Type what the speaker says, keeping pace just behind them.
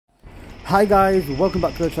Hi guys, welcome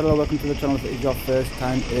back to the channel. Welcome to the channel if it is your first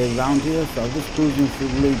time around here. So I was just cruising through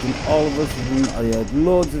the league and all of a sudden I heard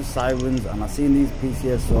loads of sirens and I seen these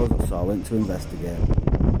PCSOs, so I went to investigate.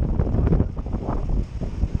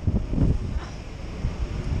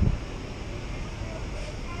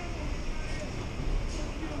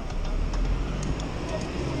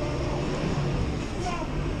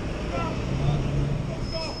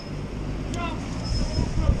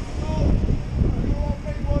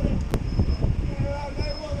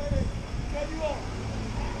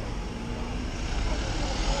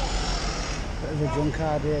 There's a junk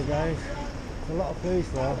card here, guys. There's a lot of police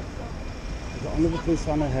there. We've got another police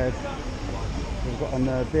van ahead. We've got an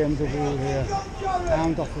BMW here.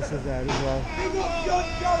 Armed officers there as well.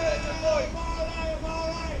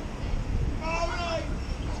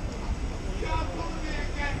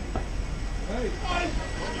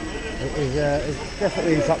 It's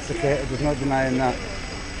definitely intoxicated, there's no denying that.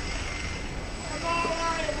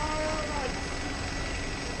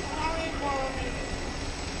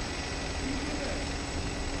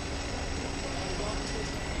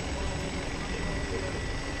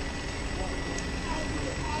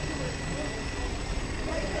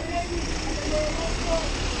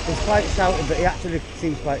 He's quite shouted, but he actually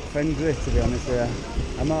seems quite friendly, to be honest with you.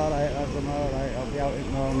 I'm alright, lads, I'm alright, I'll be out in the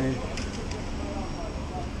morning.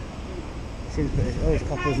 Seems pretty. Oh, his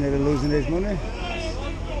copper's nearly losing his money.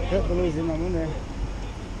 Yep, they're losing my money.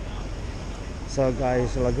 So,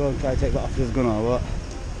 guys, shall I go and try to take that off his gun or what?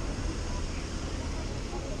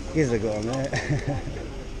 Here's a go, mate.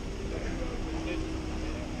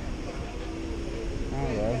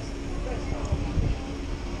 Oh well.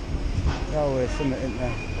 There's always something, isn't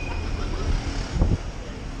there?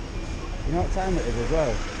 You know what time it is as well?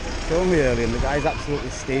 It's only early and the guy's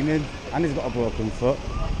absolutely steaming and he's got a broken foot.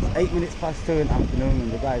 It's 8 minutes past 2 in the afternoon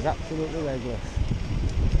and the guy's absolutely legless.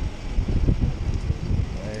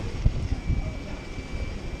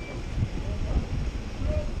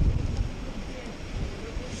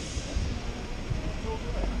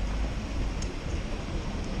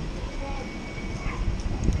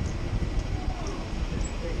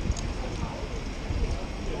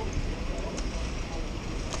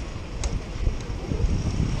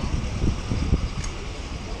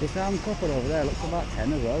 This armed couple over there looks about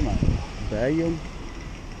 10 as well, man. They're young.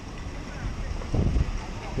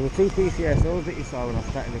 There were two PCSOs that you saw when I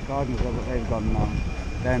started recording as well, but they've gone now.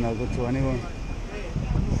 They're no good to anyone.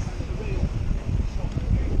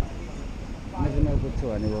 Never no good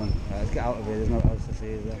to anyone. Right, let's get out of here, there's no else to see,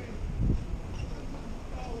 is there?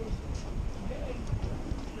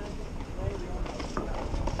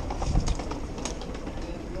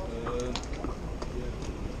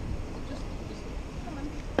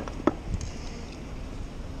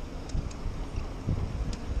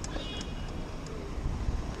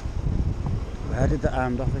 Where did the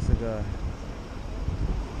armed officer go?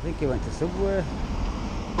 I think he went to Subway.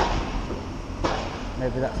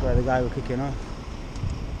 Maybe that's where the guy was kicking off.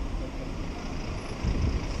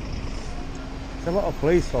 It's a lot of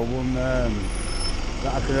police for one that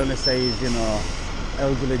I can only say is, you know,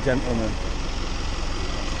 elderly gentleman.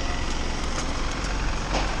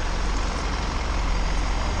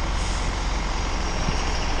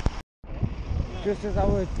 Just as I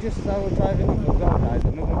was driving off as well, guys,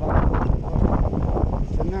 another van pulled up.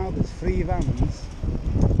 So now there's 3 vans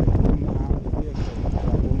that come out of the vehicle with that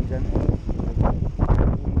one gentleman.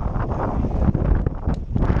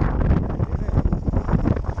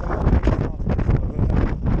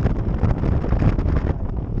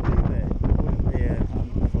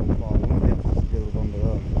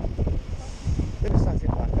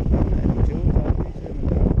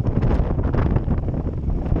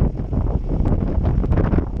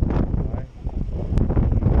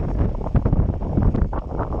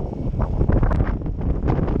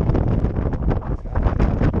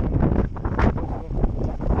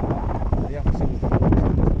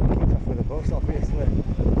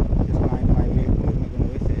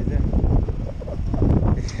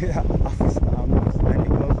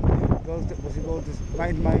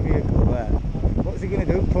 Find my vehicle there. What's he going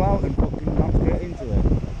to do? Pull out and fucking run straight into it?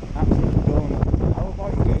 Absolutely don't. How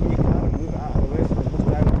about you get in your car and move it out of the way so the bus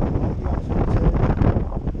driver can help you actually turn?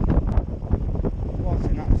 What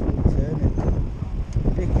an absolute turning.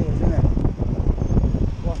 Ridiculous, isn't it?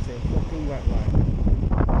 What a fucking wet line.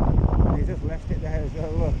 And he's just left it there as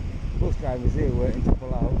well. Look, bus driver's here waiting to pull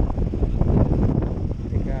out.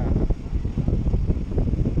 He can't.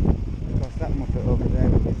 Because that muppet over there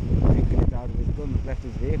with his drinking it out of his gun, left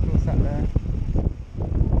his vehicle sat there.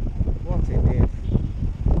 What a diff.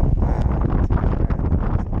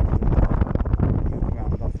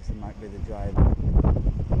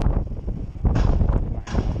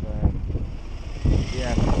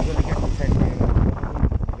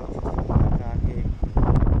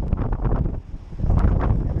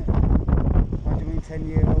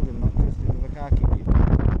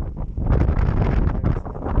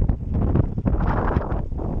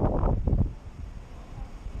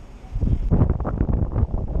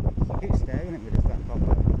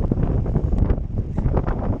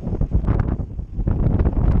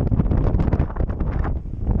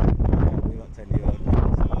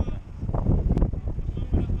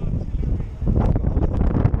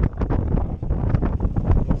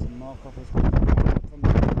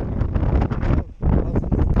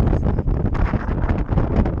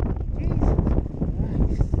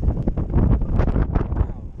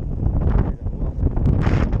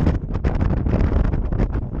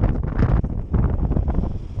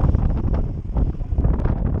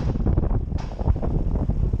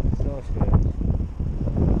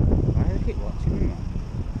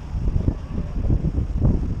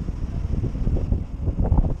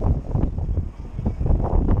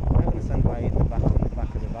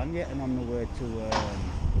 to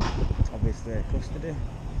obviously custody.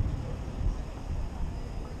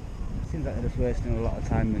 Seems like they're just wasting a lot of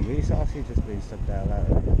time and resources just being stuck there like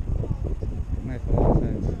that. It makes a lot of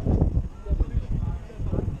sense.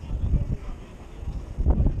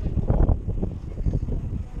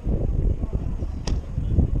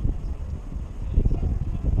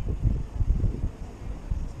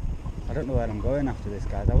 I don't know where I'm going after this,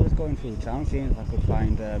 guys. I was going through town seeing if I could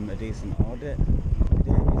find a decent audit. The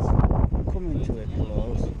day is coming to a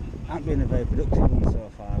close. Hasn't been a very productive one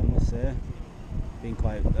so far, I must say. Been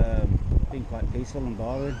quite peaceful and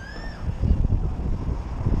boring.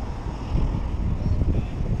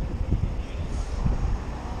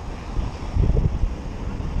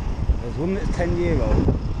 There's one that's 10-year-old.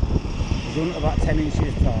 There's one about 10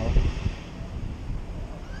 inches tall.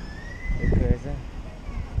 Bit crazy.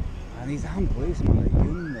 And these armed policemen are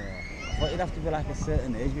young though. I thought you'd have to be like a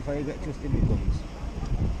certain age before you get trusted with guns.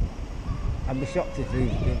 I'd be shocked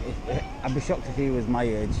if he was my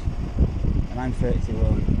age, and I'm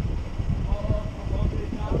 31.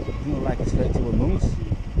 Doesn't look like it's 31 months.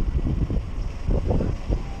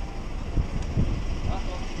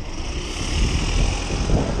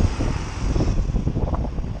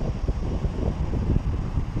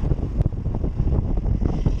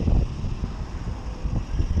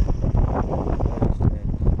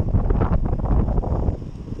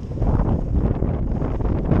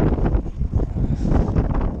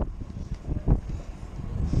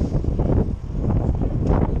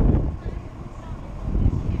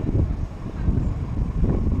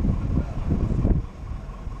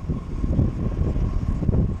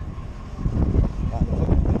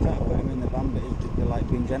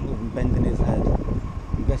 Being gentle and bending his head.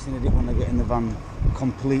 I'm guessing he didn't want to get in the van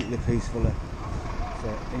completely peacefully, so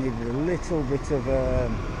he needed a little bit of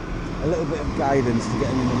guidance to get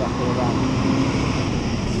him in the back of the van.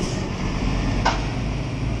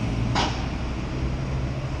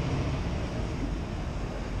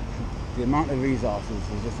 The amount of resources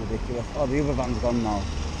is just ridiculous. Oh, the other van's gone now.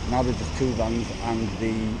 Now there's just 2 vans and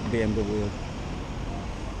the BMW.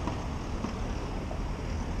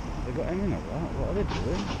 They got him in or what? What are they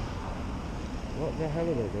doing? What the hell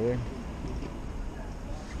are they doing?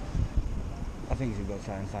 I think you've got to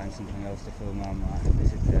try and find something else to film now, Marti.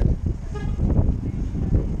 This is dead.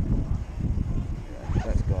 Yeah,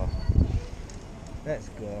 let's go. Let's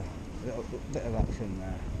go. A little bit of action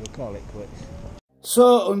there. We'll call it quits.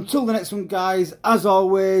 So, until the next one, guys, as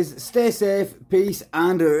always, stay safe, peace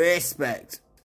and respect.